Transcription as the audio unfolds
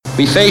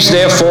We face,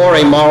 therefore,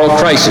 a moral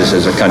crisis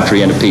as a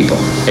country and a people.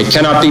 It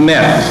cannot be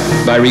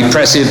met by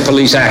repressive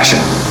police action.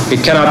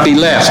 It cannot be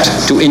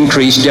left to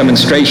increase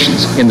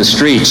demonstrations in the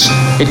streets.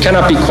 It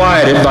cannot be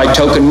quieted by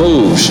token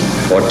moves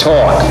or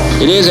talk.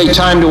 It is a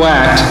time to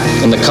act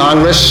in the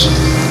Congress,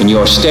 in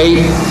your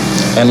state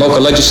and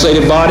local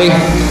legislative body,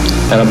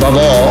 and above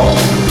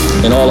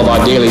all, in all of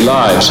our daily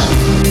lives.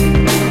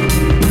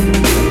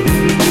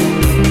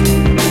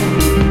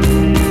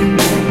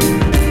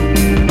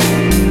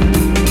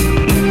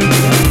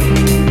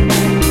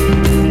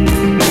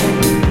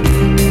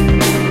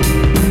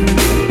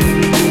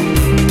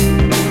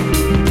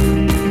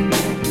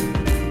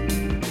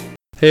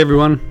 Hey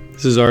everyone,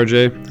 this is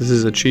RJ. This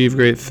is Achieve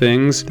Great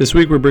Things. This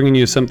week we're bringing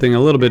you something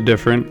a little bit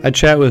different. I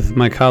chat with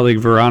my colleague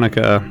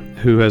Veronica,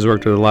 who has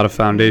worked with a lot of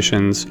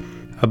foundations,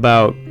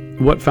 about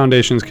what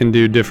foundations can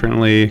do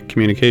differently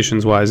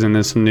communications-wise in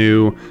this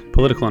new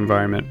political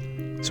environment.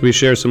 So we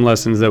share some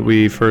lessons that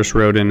we first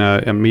wrote in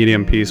a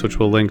Medium piece, which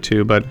we'll link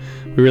to, but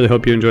we really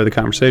hope you enjoy the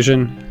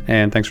conversation,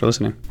 and thanks for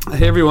listening.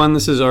 Hey everyone,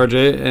 this is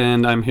RJ,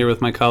 and I'm here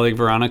with my colleague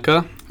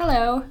Veronica.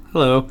 Hello.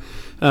 Hello.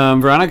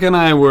 Veronica and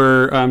I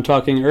were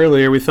talking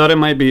earlier. We thought it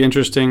might be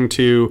interesting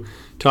to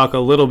talk a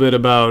little bit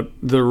about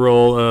the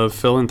role of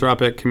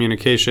philanthropic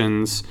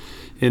communications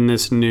in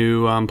this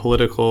new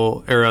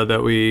political era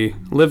that we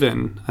live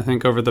in. I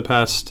think over the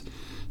past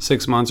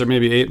 6 months or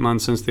maybe 8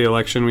 months since the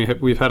election,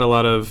 we've had a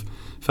lot of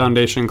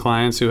foundation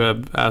clients who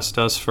have asked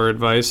us for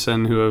advice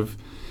and who have,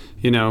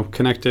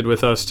 connected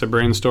with us to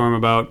brainstorm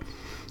about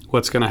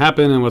what's going to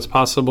happen and what's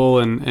possible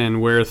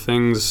and where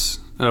things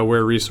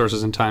where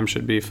resources and time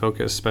should be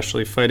focused,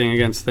 especially fighting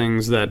against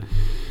things that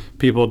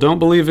people don't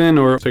believe in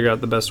or figure out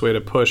the best way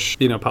to push,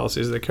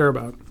 policies they care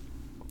about.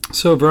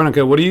 So,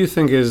 Veronica, what do you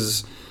think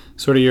is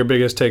sort of your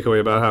biggest takeaway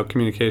about how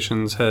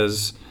communications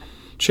has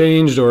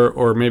changed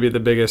or maybe the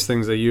biggest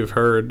things that you've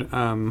heard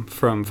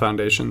from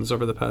foundations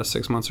over the past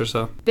 6 months or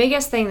so?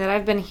 Biggest thing that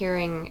I've been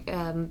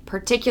hearing,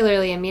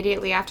 particularly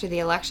immediately after the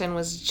election,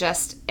 was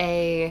just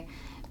a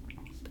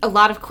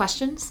lot of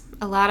questions.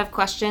 A lot of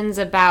questions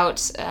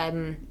about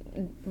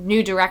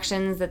new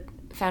directions that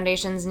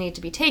foundations need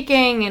to be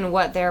taking and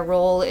what their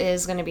role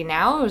is going to be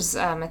now.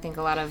 I think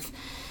a lot of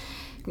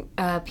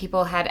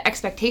people had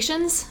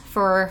expectations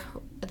for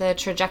the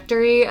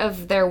trajectory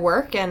of their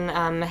work,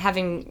 and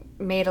having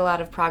made a lot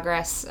of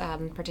progress,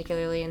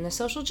 particularly in the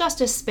social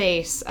justice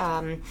space,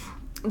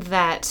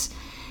 that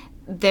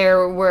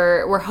there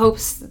were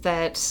hopes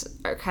that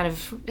are kind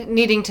of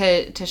needing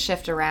to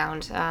shift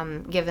around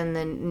given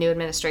the new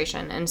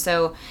administration. And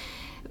so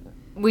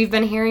we've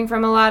been hearing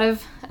from a lot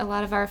of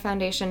our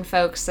foundation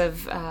folks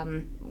of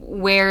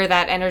where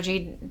that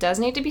energy does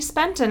need to be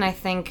spent, and I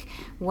think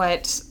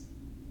what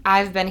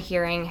I've been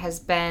hearing has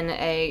been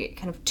a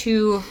kind of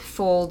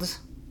twofold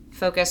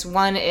focus.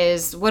 One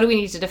is, what do we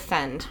need to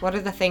defend? What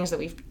are the things that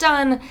we've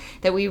done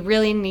that we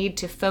really need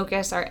to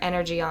focus our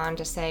energy on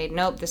to say,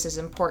 nope, this is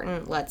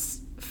important,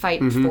 let's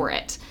fight for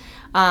it.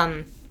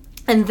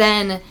 And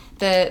then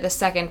the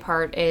second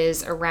part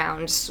is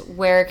around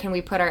where can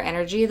we put our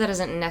energy that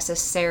isn't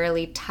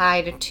necessarily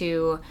tied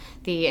to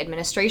the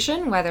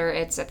administration, whether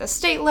it's at the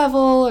state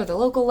level or the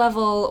local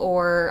level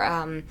or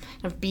kind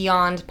of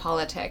beyond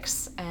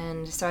politics.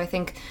 And so I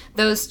think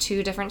those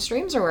two different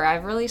streams are where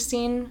I've really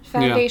seen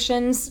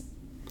foundations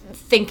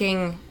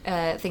thinking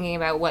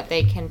about what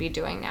they can be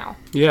doing now.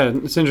 Yeah,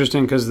 it's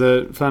interesting because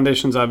the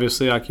foundations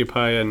obviously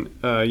occupy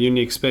a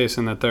unique space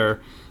in that they're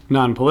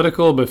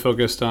non-political but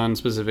focused on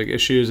specific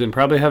issues and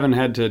probably haven't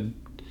had to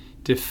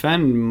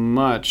defend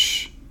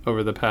much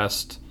over the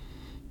past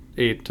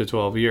 8 to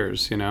 12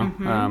 years,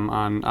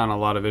 on a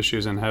lot of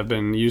issues, and have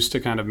been used to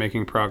kind of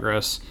making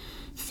progress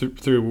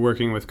through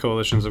working with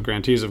coalitions of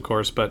grantees, of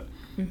course, but,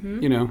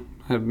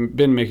 have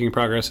been making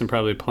progress and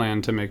probably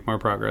plan to make more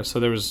progress. So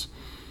there was,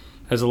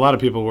 as a lot of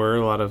people were,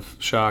 a lot of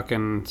shock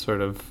and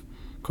sort of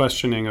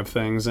questioning of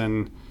things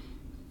and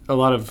a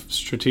lot of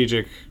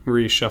strategic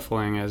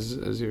reshuffling,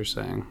 as you were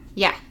saying.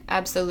 Yeah,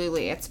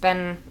 absolutely. It's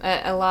been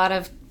a lot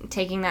of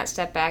taking that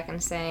step back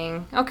and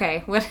saying,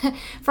 okay,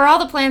 for all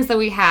the plans that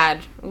we had,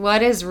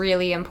 what is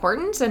really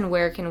important and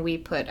where can we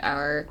put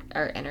our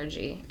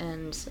energy?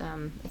 And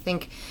I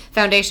think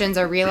foundations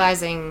are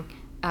realizing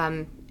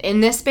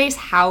in this space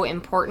how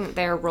important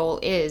their role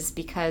is,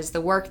 because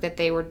the work that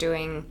they were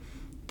doing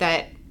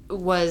that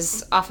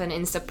was often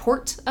in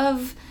support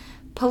of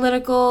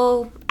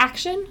political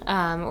action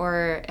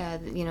or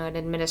an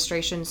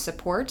administration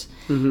support,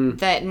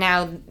 that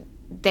now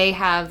they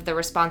have the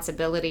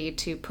responsibility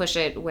to push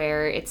it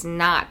where it's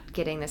not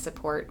getting the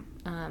support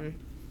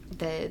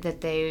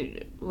that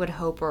they would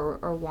hope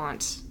or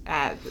want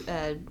at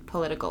a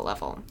political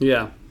level.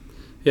 Yeah,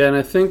 and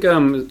I think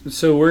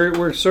so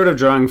we're sort of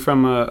drawing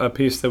from a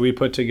piece that we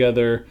put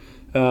together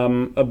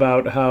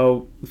about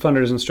how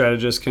funders and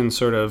strategists can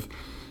sort of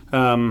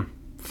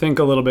think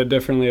a little bit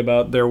differently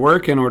about their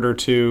work in order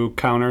to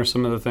counter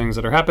some of the things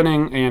that are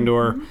happening and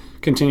or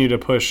continue to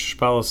push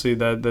policy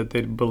that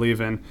they believe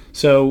in.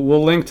 So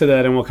we'll link to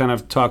that and we'll kind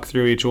of talk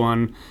through each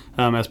one.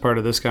 as part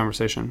of this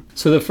conversation.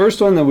 So the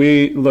first one that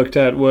we looked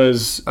at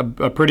was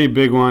a pretty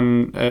big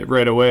one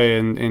right away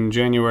in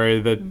January,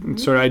 the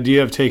sort of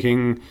idea of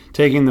taking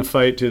the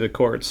fight to the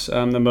courts.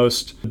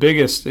 The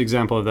biggest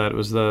example of that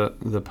was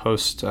the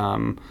post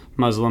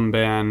Muslim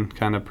ban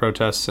kind of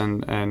protests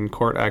and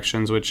court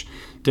actions, which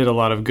did a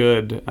lot of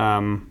good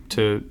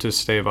to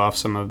stave off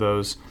some of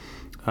those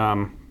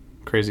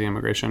crazy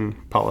immigration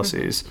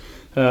policies.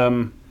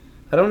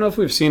 I don't know if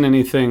we've seen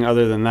anything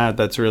other than that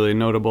that's really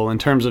notable in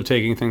terms of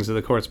taking things to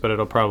the courts, but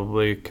it'll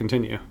probably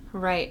continue.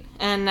 Right.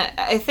 And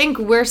I think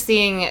we're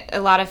seeing a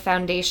lot of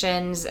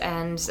foundations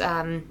and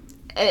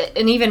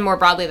even more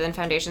broadly than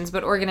foundations,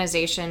 but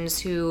organizations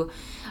who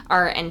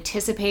are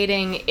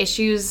anticipating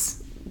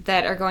issues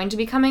that are going to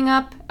be coming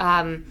up,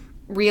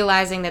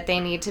 realizing that they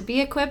need to be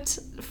equipped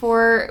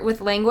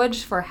with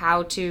language for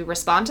how to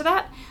respond to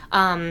that,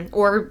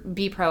 or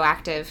be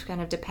proactive, kind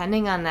of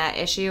depending on that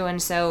issue.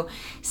 And so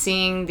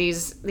seeing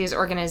these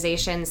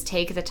organizations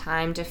take the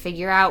time to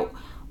figure out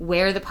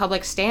where the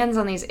public stands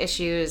on these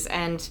issues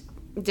and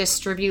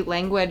distribute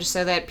language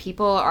so that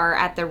people are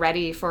at the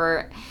ready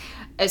for,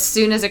 as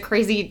soon as a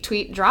crazy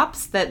tweet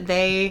drops, that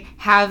they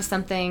have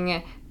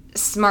something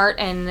smart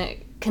and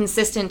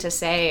consistent to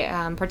say,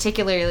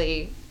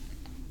 particularly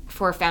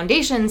for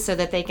foundations, so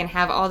that they can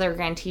have all their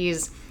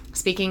grantees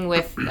speaking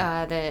with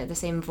the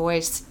same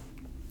voice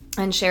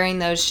and sharing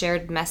those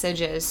shared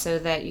messages, so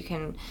that you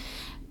can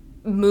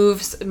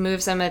move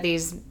some of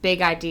these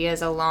big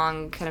ideas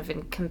along, kind of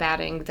in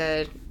combating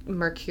the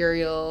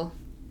mercurial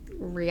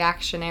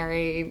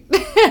reactionary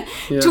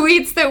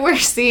tweets that we're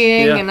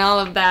seeing and all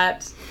of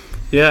that.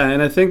 Yeah,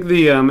 and I think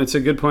it's a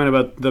good point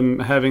about them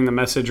having the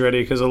message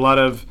ready, because a lot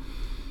of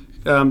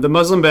the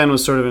Muslim ban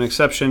was sort of an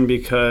exception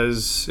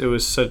because it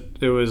was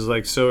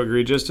so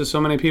egregious to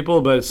so many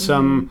people, but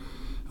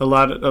a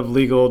lot of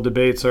legal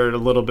debates are a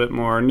little bit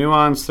more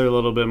nuanced, they're a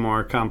little bit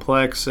more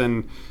complex,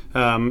 and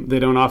they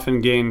don't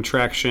often gain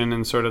traction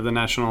in sort of the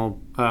national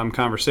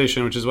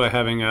conversation, which is why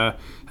having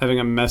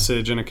a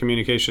message and a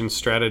communication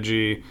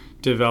strategy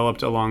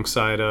developed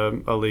alongside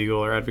a legal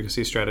or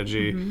advocacy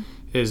strategy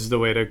is the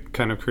way to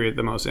kind of create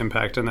the most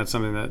impact, and that's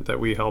something that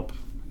we help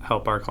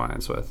our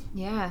clients with.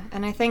 Yeah,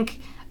 and I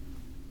think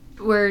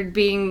we're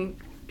being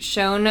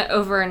shown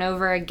over and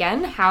over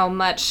again how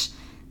much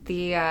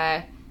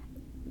the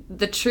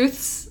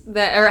truths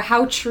or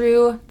how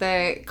true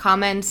the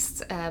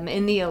comments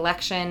in the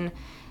election,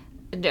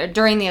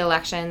 during the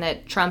election,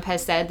 that Trump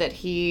has said that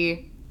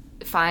he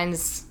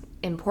finds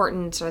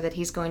important or that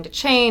he's going to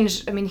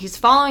change. I mean, he's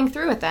following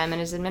through with them,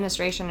 and his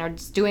administration are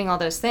doing all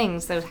those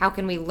things. So how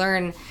can we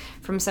learn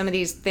from some of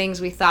these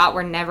things we thought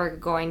were never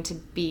going to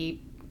be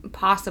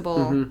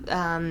possible?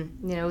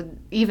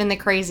 Even the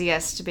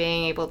craziest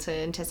being able to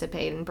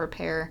anticipate and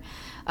prepare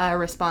a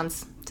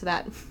response to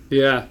that.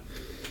 Yeah,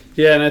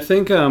 and I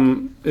think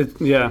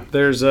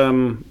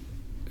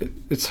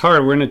it's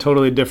hard. We're in a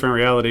totally different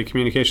reality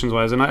communications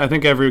wise, and I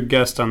think every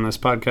guest on this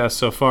podcast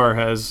so far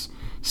has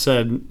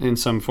said in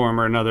some form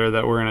or another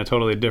that we're in a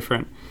totally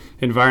different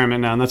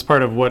environment now, and that's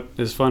part of what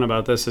is fun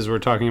about this, is we're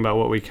talking about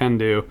what we can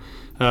do,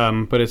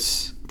 but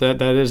it's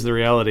that is the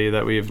reality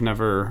that we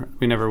never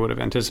would have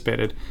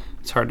anticipated.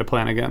 It's hard to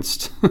plan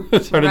against.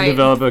 It's hard to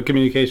develop a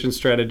communication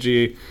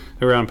strategy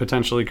around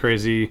potentially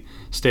crazy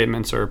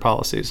statements or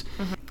policies.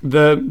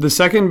 The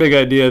second big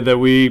idea that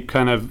we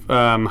kind of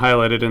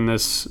highlighted in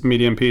this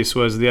Medium piece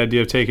was the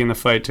idea of taking the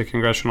fight to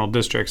congressional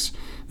districts.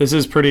 This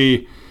is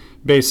pretty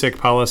basic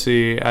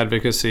policy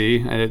advocacy,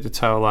 and it's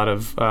how a lot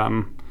of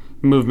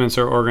movements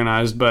are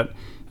organized. But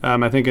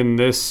I think in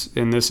this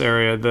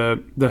area,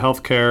 the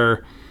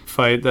healthcare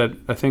fight that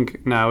I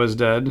think now is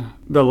dead,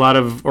 a lot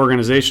of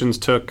organizations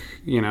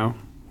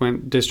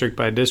went district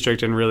by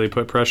district and really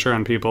put pressure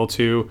on people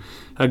to,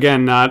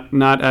 again, not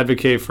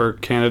advocate for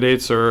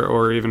candidates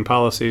or even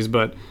policies,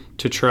 but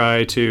to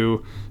try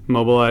to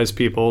mobilize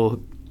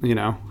people,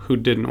 who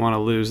didn't want to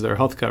lose their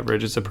health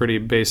coverage. It's a pretty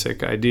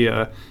basic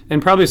idea,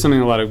 and probably something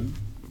a lot of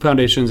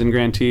foundations and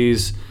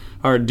grantees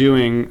are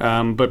doing,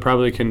 but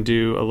probably can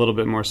do a little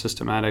bit more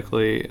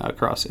systematically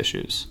across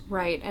issues.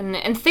 Right,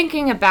 and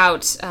thinking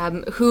about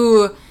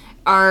who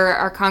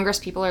our Congress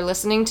people are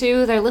listening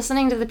to, they're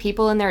listening to the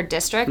people in their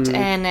district,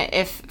 and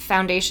if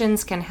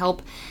foundations can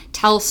help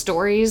tell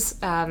stories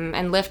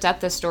and lift up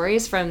the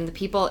stories from the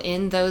people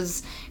in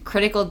those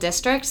critical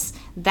districts,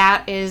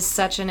 that is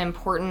such an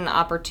important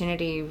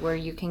opportunity where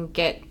you can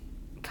get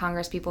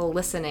Congress people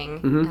listening,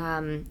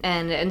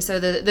 and so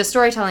the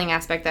storytelling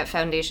aspect that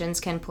foundations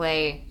can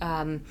play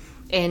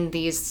in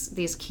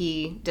these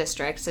key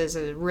districts is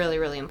a really,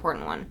 really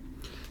important one.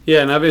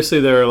 Yeah, and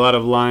obviously there are a lot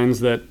of lines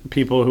that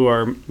people who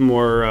are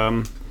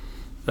more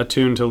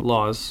attuned to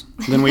laws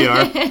than we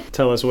are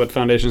tell us what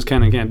foundations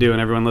can and can't do,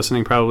 and everyone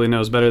listening probably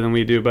knows better than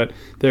we do, but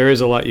there is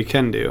a lot you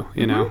can do,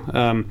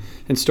 know.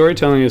 And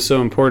storytelling is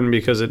so important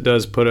because it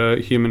does put a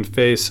human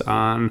face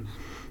on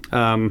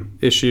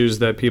issues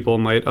that people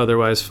might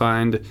otherwise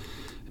find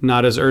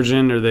not as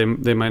urgent, or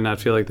they might not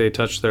feel like they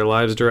touch their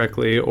lives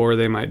directly, or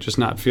they might just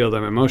not feel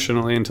them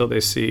emotionally until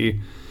they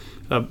see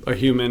a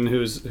human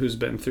who's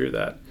been through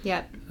that.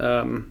 Yep.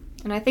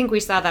 And I think we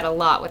saw that a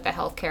lot with the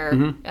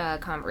healthcare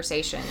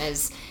conversation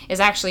is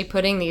actually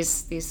putting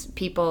these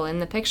people in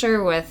the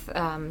picture with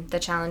the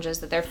challenges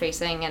that they're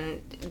facing,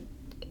 and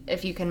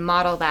if you can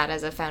model that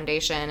as a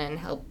foundation and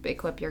help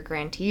equip your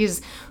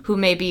grantees who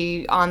may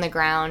be on the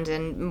ground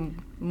and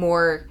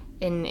more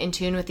in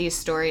tune with these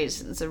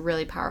stories, it's a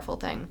really powerful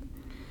thing.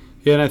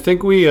 Yeah, and I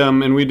think we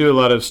do a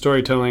lot of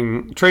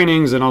storytelling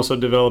trainings and also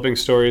developing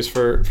stories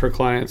for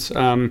clients,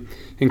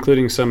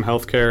 including some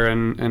healthcare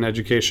and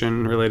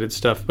education related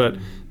stuff. But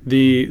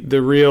the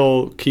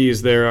real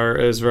keys there are,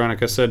 as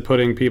Veronica said,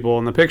 putting people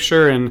in the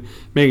picture and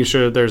making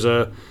sure that there's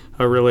a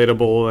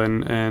relatable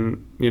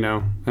and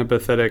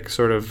empathetic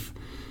sort of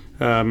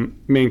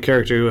main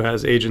character who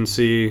has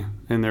agency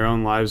in their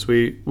own lives.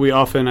 We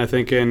often, I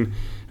think, in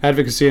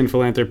advocacy and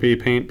philanthropy,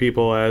 paint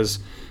people as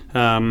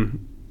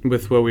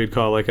with what we'd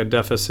call like a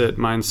deficit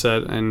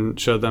mindset and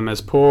show them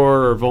as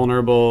poor or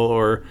vulnerable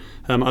or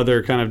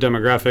other kind of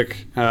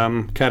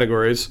demographic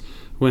categories,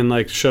 when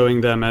like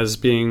showing them as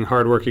being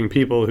hardworking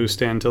people who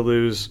stand to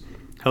lose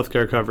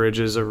healthcare coverage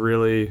is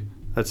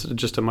that's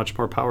just a much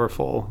more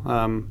powerful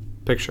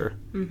picture.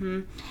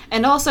 Mm-hmm.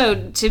 And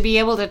also to be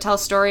able to tell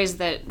stories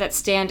that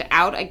stand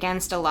out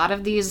against a lot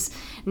of these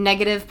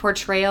negative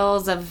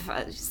portrayals of,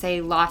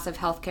 say, loss of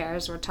healthcare,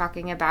 as we're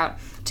talking about,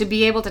 to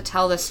be able to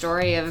tell the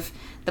story of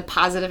the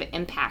positive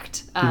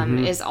impact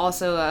is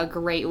also a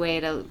great way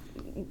to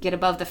get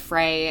above the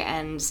fray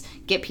and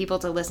get people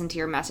to listen to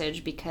your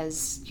message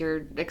because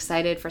you're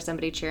excited for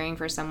somebody cheering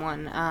for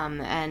someone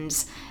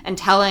and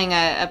telling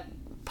a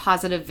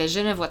positive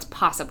vision of what's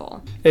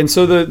possible. And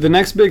so the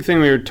next big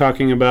thing we were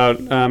talking about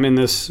in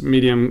this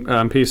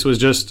Medium piece was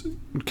just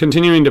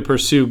continuing to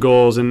pursue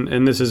goals,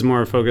 and this is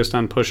more focused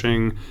on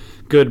pushing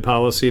good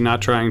policy,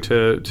 not trying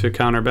to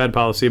counter bad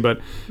policy, but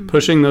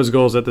pushing those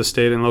goals at the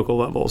state and local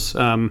levels.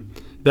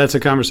 That's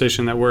a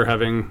conversation that we're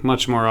having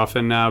much more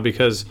often now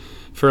because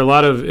for a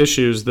lot of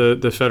issues,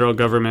 the federal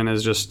government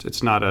is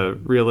it's not a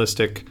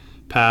realistic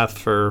path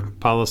for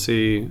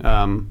policy,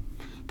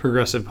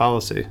 progressive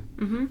policy.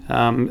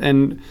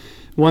 And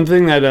one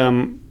thing that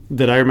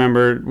I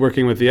remember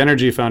working with the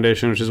Energy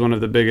Foundation, which is one of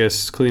the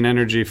biggest clean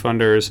energy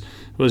funders,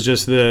 was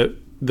just the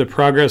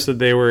progress that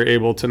they were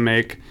able to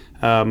make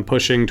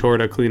pushing toward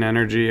a clean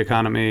energy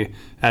economy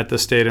at the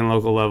state and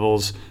local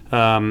levels,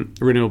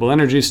 renewable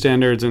energy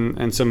standards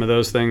and some of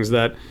those things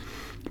that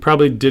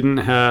probably didn't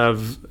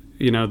have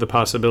the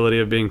possibility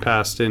of being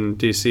passed in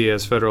DC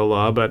as federal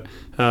law, but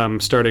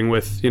starting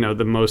with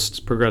the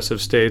most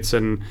progressive states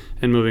and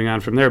moving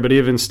on from there. But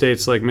even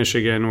states like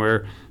Michigan,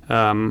 where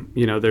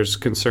there's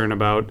concern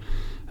about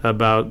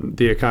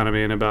the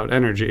economy and about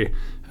energy.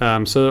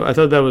 So I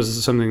thought that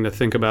was something to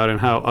think about and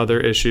how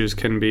other issues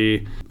can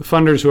be,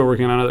 funders who are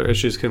working on other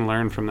issues can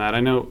learn from that.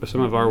 I know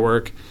some of our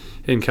work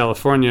in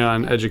California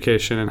on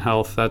education and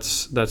health,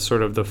 that's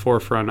sort of the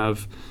forefront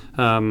of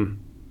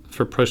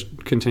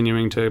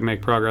continuing to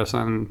make progress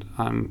on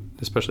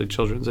especially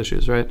children's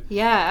issues, right?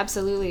 Yeah,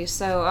 absolutely.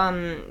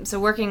 So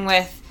working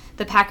with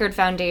the Packard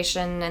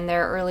Foundation and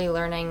their early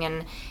learning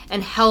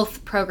and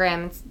health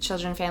program,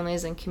 Children,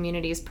 Families, and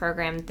Communities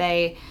program,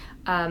 they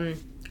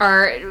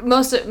are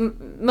most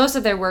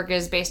of their work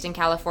is based in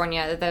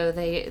California, though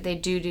they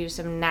do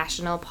some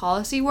national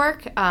policy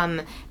work.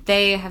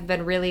 They have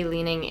been really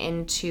leaning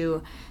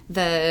into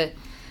the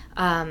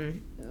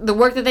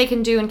work that they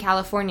can do in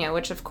California,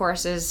 which of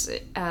course is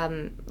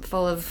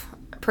full of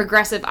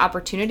progressive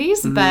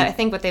opportunities. But I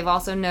think what they've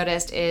also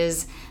noticed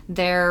is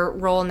their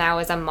role now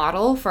as a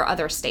model for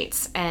other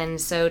states.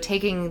 And so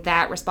taking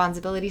that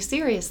responsibility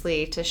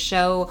seriously to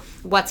show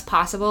what's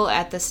possible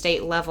at the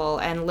state level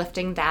and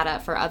lifting that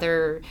up for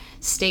other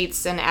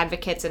states and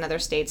advocates in other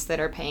states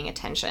that are paying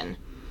attention.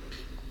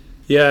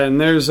 Yeah,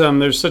 and there's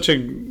such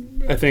a,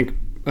 I think,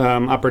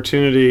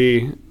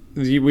 opportunity.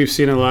 We've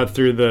seen a lot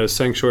through the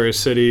sanctuary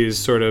cities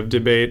sort of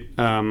debate,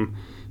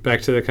 back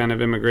to the kind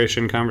of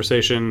immigration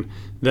conversation,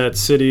 that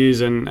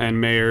cities and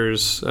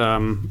mayors,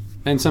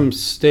 and some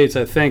states,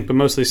 I think, but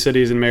mostly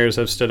cities and mayors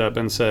have stood up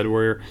and said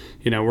we're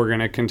going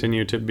to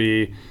continue to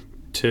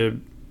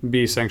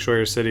be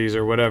sanctuary cities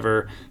or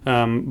whatever,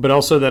 but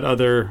also that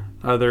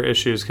other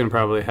issues can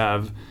probably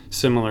have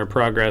similar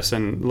progress,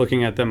 and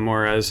looking at them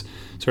more as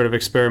sort of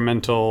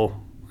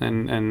experimental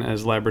and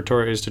as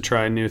laboratories to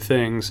try new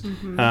things,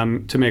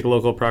 to make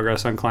local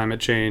progress on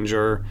climate change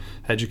or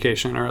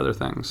education or other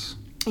things.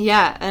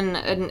 Yeah, and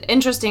an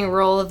interesting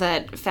role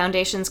that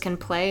foundations can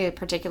play,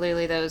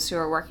 particularly those who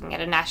are working at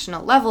a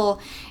national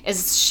level,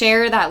 is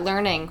share that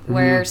learning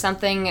where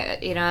something,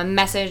 a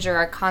message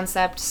or a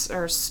concept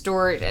or a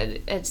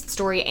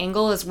story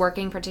angle is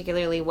working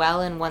particularly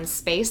well in one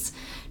space,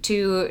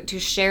 to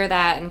share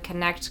that and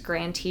connect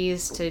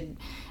grantees to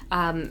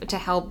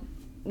help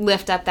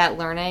lift up that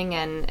learning,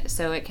 and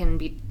so it can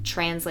be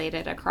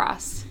translated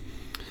across.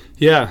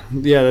 Yeah,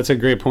 that's a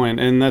great point,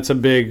 and that's a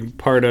big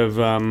part of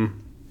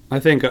I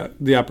think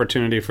the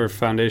opportunity for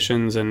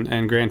foundations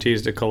and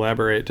grantees to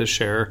collaborate, to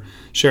share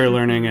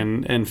learning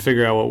and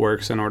figure out what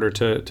works in order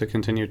to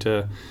continue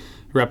to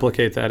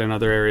replicate that in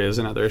other areas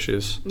and other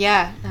issues.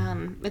 Yeah,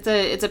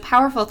 it's a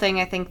powerful thing.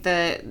 I think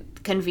the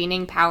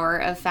convening power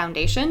of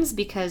foundations,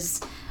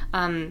 because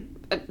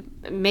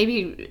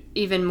maybe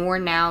even more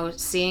now,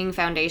 seeing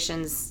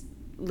foundations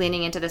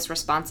leaning into this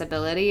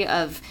responsibility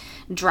of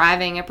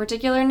driving a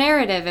particular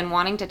narrative and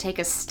wanting to take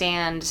a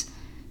stand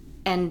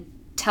and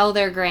tell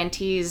their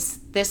grantees,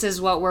 this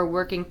is what we're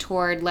working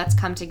toward, let's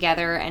come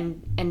together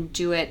and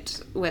do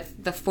it with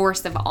the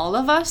force of all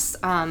of us.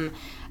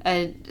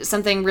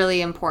 Something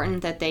really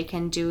important that they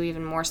can do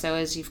even more so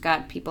is you've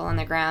got people on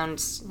the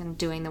ground and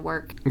doing the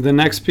work. The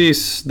next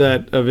piece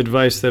of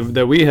advice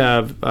that we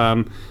have,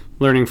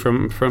 learning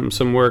from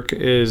some work,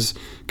 is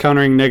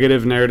countering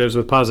negative narratives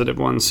with positive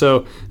ones.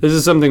 So this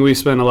is something we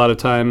spend a lot of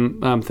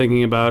time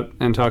thinking about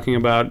and talking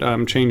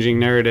about, changing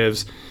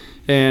narratives.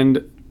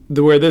 And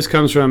where this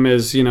comes from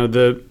is,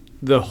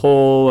 the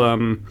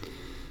whole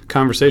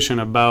conversation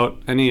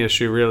about any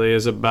issue really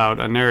is about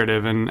a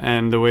narrative.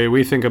 And the way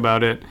we think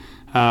about it,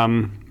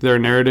 there are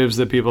narratives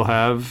that people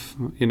have,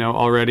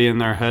 already in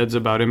their heads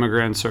about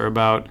immigrants or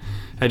about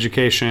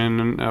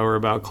education or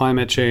about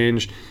climate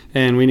change,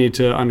 and we need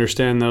to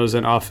understand those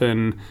and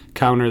often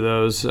counter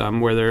those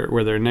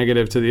where they're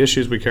negative to the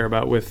issues we care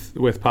about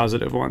with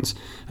positive ones.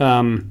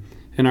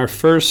 In our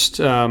first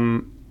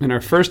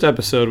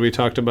episode, we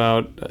talked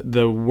about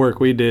the work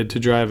we did to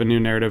drive a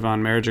new narrative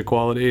on marriage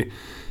equality,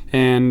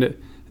 and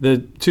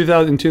in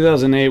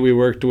 2008 we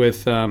worked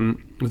with the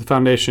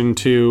foundation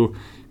to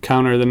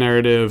counter the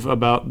narrative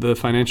about the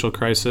financial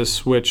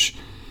crisis, which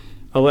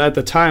at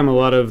the time a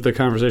lot of the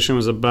conversation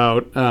was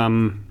about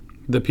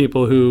the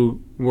people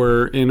who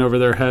were in over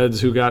their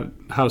heads, who got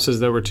houses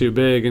that were too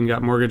big and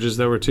got mortgages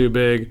that were too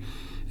big,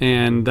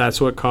 and that's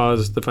what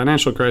caused the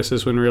financial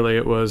crisis, when really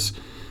it was,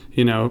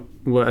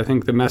 what I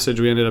think the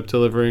message we ended up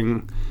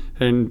delivering,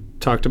 and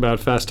talked about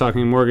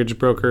fast-talking mortgage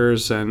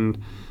brokers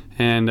and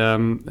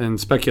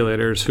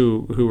speculators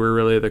who were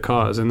really the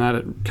cause, and that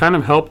it kind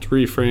of helped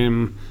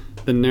reframe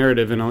the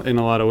narrative in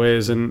a lot of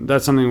ways. And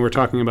that's something we're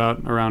talking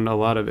about around a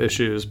lot of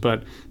issues,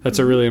 but that's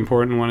a really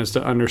important one, is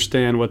to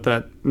understand what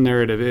that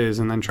narrative is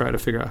and then try to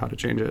figure out how to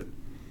change it.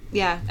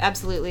 Yeah,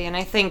 absolutely. And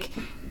I think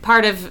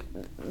part of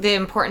the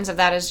importance of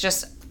that is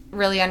just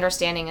really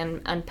understanding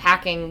and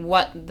unpacking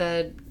what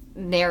the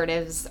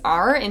narratives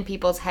are in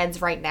people's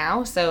heads right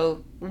now.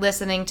 So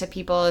listening to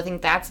people, I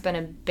think that's been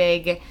a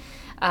big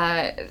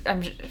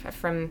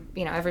from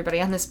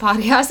everybody on this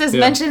podcast has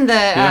mentioned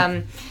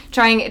the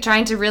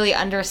trying to really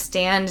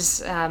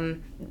understand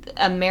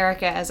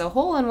America as a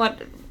whole and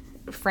what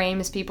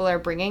frames people are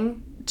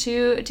bringing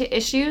to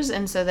issues,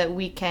 and so that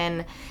we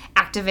can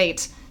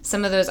activate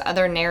some of those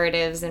other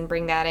narratives and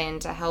bring that in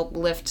to help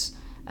lift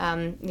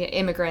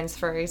immigrants,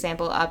 for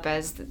example, up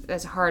as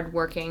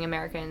hardworking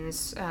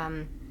Americans,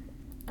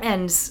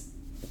 and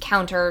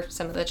counter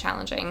some of the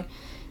challenging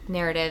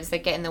narratives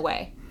that get in the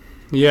way.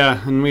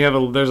 Yeah, and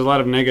there's a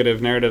lot of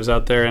negative narratives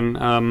out there,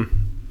 and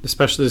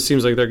especially it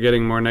seems like they're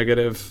getting more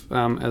negative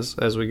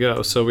as we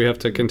go. So we have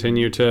to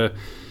continue to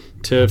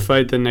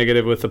fight the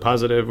negative with the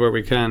positive where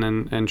we can,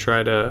 and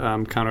try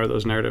to counter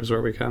those narratives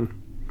where we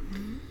can.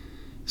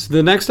 So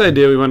the next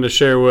idea we wanted to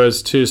share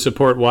was to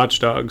support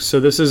watchdogs. So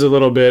this is a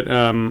little bit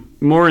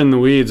more in the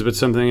weeds,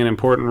 but an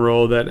important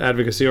role that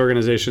advocacy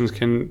organizations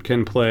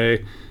can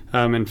play,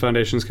 and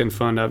foundations can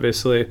fund,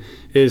 obviously,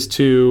 is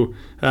to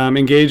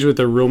engage with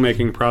the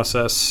rulemaking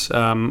process.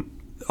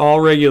 All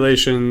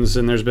regulations,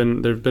 and there's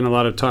been a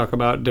lot of talk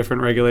about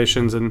different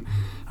regulations, and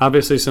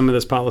obviously some of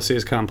this policy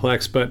is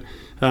complex, but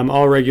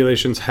all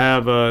regulations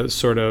have a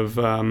sort of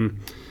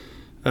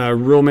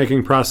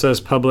rulemaking process,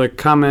 public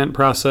comment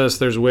process.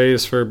 There's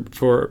ways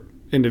for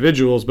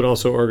individuals, but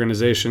also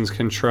organizations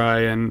can try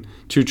and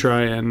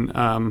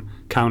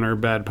counter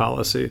bad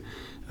policy.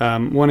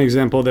 One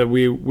example that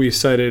we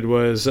cited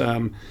was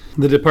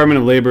the Department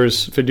of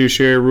Labor's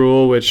fiduciary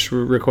rule, which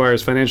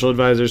requires financial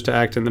advisors to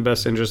act in the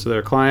best interest of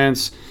their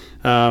clients.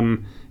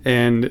 And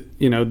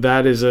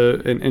that is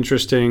an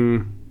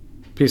interesting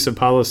piece of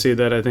policy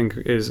that I think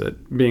is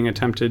being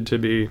attempted to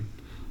be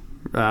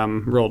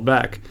rolled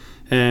back.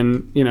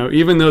 And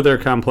even though they're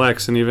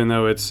complex, and even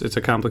though it's a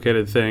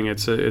complicated thing,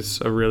 it's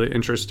a really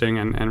interesting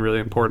and really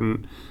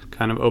important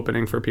kind of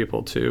opening for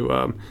people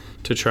to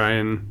try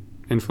and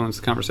influence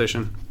the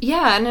conversation.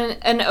 Yeah, and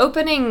an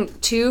opening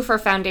too for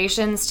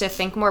foundations to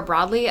think more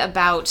broadly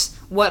about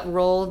what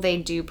role they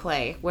do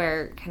play,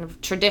 where kind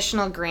of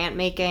traditional grant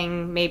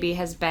making maybe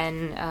has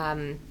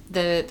been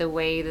the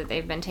way that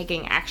they've been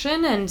taking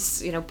action, and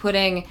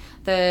putting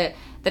the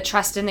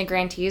trust in the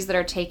grantees that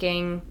are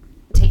taking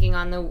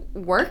on the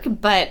work,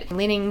 but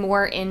leaning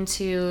more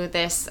into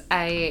this,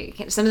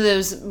 some of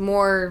those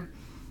more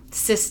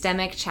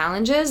systemic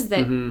challenges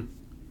that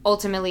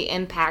ultimately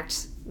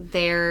impact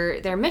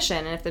their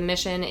mission. And if the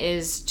mission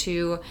is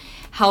to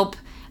help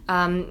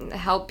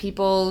help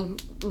people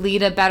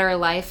lead a better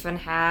life and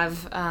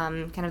have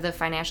kind of the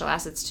financial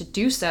assets to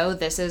do so,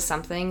 this is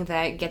something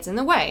that gets in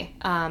the way.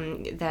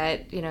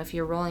 That, if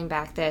you're rolling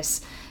back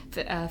this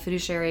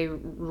fiduciary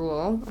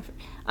rule,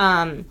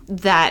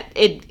 that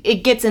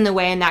it gets in the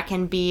way, and that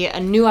can be a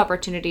new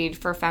opportunity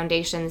for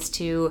foundations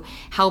to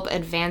help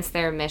advance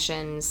their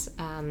missions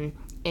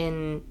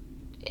in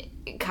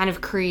kind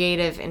of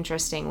creative,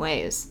 interesting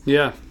ways.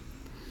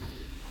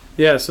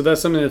 Yeah, so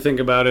that's something to think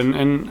about.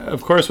 And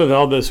of course, with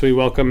all this, we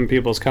welcome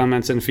people's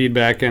comments and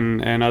feedback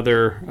and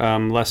other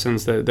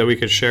lessons that we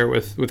could share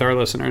with our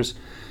listeners.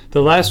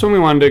 The last one we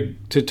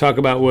wanted to talk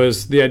about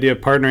was the idea of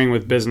partnering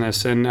with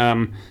business.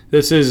 And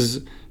this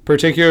is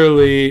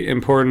particularly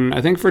important,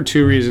 I think, for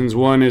two reasons.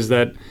 One is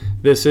that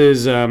this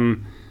is,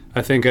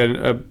 I think,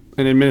 an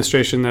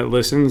administration that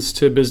listens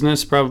to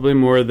business probably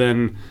more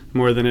than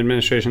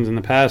administrations in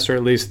the past, or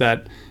at least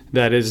that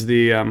is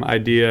the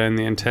idea and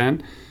the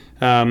intent.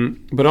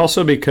 But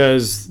also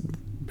because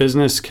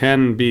business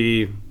can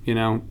be,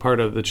 part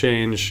of the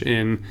change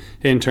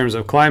in terms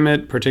of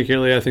climate.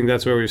 Particularly, I think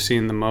that's where we've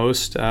seen the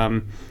most,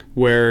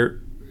 where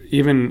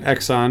even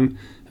Exxon,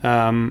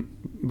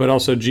 but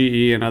also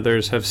GE and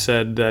others have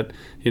said that,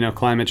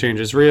 climate change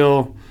is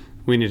real.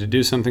 We need to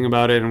do something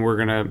about it, and we're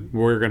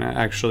gonna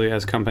actually,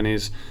 as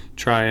companies,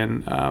 try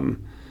and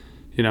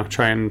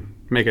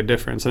make a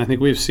difference. And I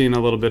think we've seen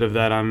a little bit of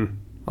that on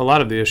a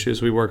lot of the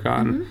issues we work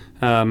on.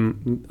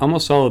 Mm-hmm.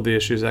 Almost all of the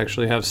issues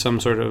actually have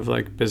some sort of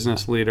like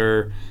business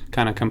leader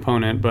kind of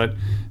component, but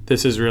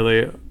this is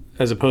really,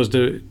 as opposed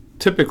to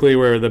typically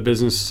where the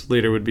business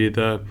leader would be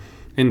the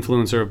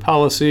influencer of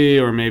policy,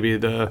 or maybe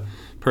the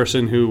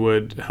person who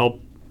would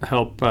help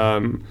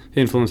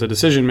influence a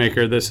decision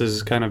maker. This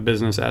is kind of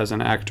business as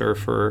an actor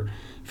for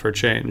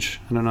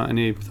change. I don't know,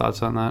 any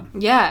thoughts on that?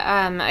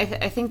 Yeah,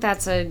 I think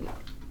that's a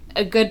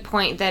good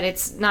point, that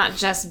it's not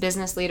just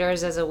business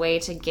leaders as a way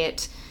to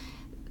get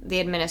the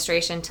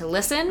administration to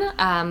listen,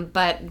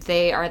 but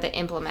they are the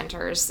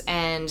implementers.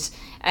 And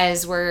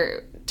as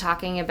we're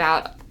talking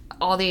about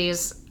all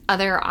these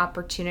other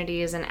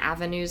opportunities and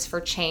avenues for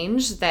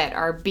change that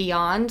are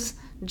beyond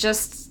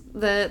just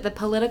the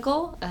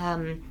political,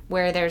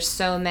 where there's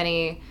so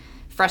many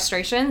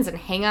frustrations and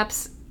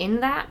hangups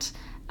in that,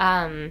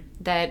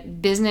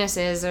 that business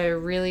is a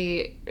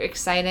really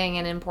exciting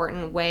and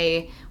important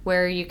way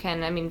where you can,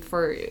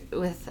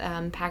 with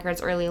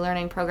Packard's early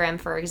learning program,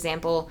 for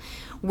example,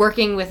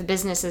 working with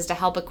businesses to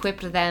help equip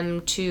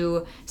them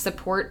to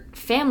support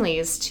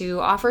families, to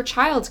offer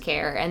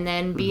childcare, and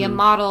then be a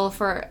model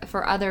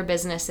for other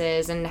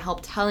businesses and help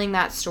telling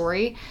that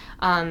story.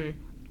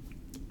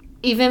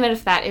 Even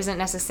if that isn't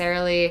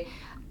necessarily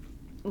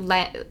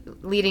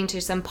leading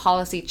to some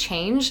policy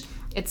change,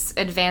 it's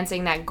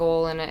advancing that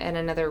goal in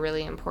another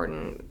really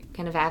important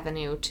kind of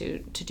avenue to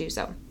do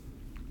so.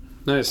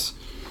 Nice.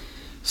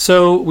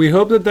 So we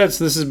hope that this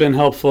has been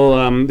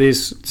helpful.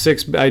 These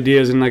 6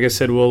 ideas, and like I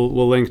said,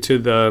 we'll link to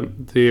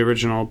the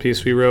original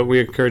piece we wrote. We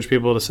encourage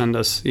people to send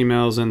us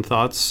emails and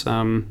thoughts,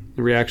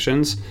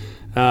 reactions,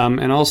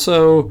 and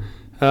also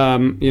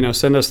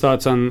send us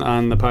thoughts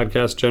on the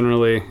podcast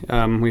generally.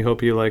 We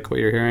hope you like what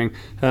you're hearing.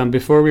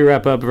 Before we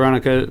wrap up,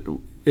 Veronica,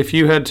 if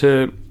you had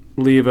to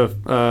leave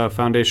a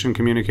foundation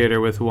communicator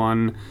with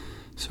one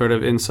sort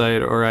of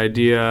insight or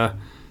idea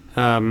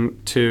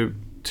to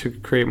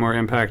create more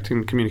impact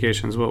in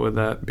communications, what would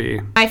that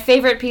be? My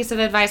favorite piece of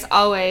advice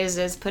always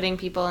is putting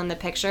people in the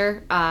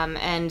picture,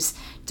 and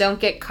don't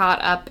get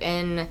caught up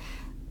in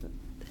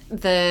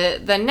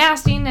the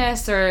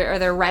nastiness or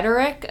the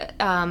rhetoric,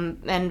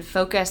 and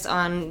focus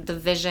on the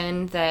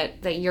vision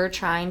that you're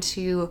trying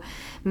to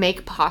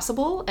make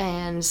possible,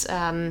 and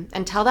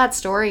tell that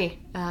story.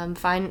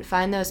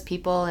 Find those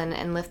people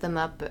and lift them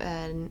up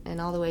in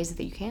all the ways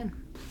that you can.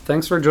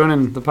 Thanks for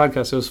joining the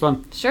podcast. It was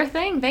fun. Sure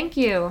thing. Thank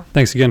you.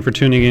 Thanks again for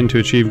tuning in to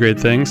Achieve Great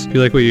Things. If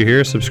you like what you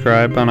hear,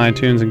 subscribe on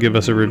iTunes and give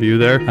us a review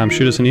there.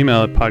 Shoot us an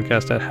email at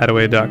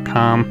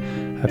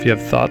podcast@hadaway.com if you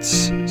have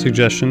thoughts,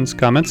 suggestions,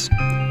 comments.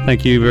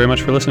 Thank you very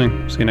much for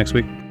listening. See you next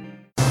week.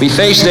 We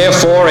face,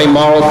 therefore, a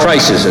moral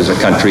crisis as a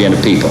country and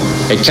a people.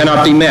 It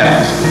cannot be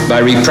met by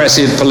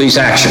repressive police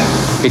action.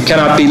 It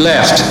cannot be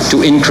left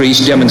to increase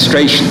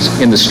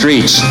demonstrations in the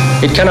streets.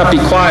 It cannot be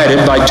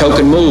quieted by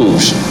token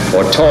moves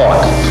or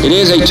talk. It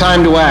is a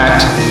time to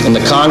act in the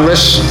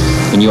Congress,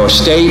 in your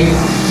state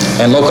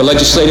and local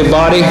legislative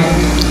body,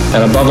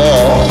 and above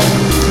all,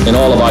 in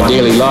all of our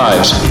daily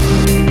lives.